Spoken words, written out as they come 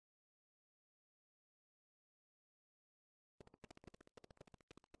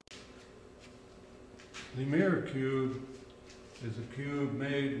The mirror cube is a cube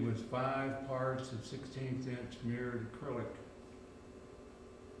made with 5 parts of 16th inch mirrored acrylic.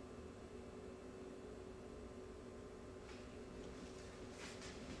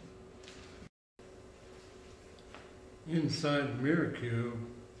 Inside the mirror cube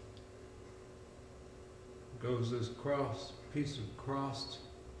goes this piece of crossed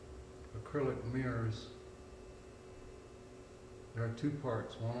acrylic mirrors. There are 2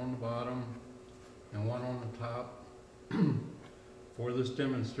 parts, one on the bottom and one on the top. For this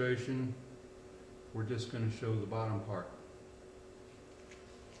demonstration, we're just going to show the bottom part.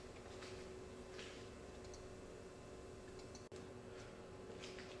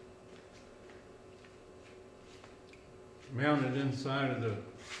 Mounted inside of the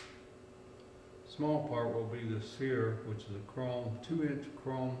small part will be the sphere, which is a 2-inch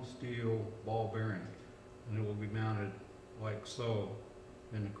chrome steel ball bearing, and it will be mounted like so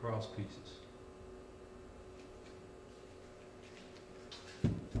in the cross pieces.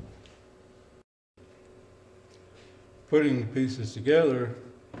 Putting the pieces together,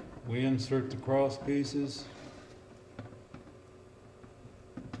 we insert the cross pieces.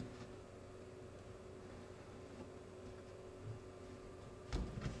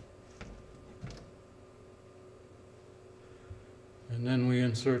 And then we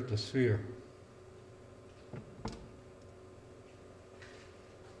insert the sphere.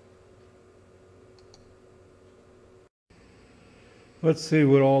 Let's see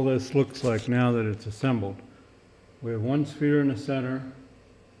what all this looks like now that it's assembled. We have one sphere in the center,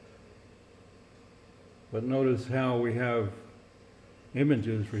 but notice how we have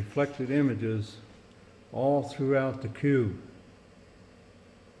images, reflected images, all throughout the cube.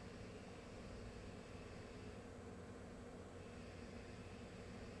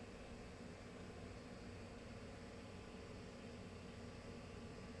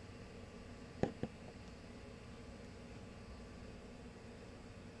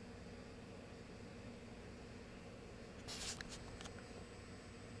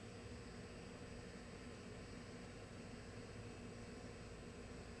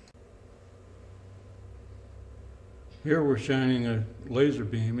 Here we're shining a laser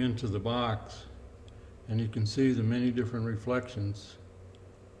beam into the box, and you can see the many different reflections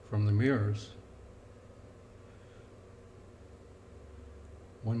from the mirrors.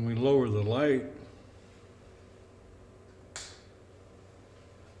 When we lower the light,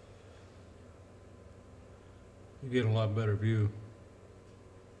 you get a lot better view.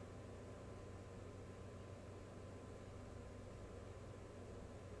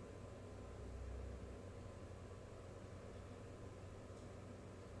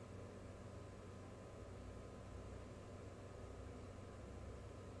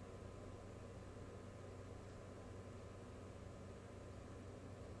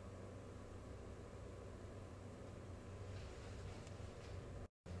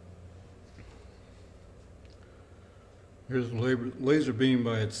 Here's a laser beam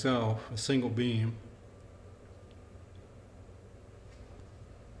by itself, a single beam.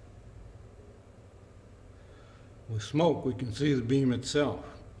 With smoke, we can see the beam itself.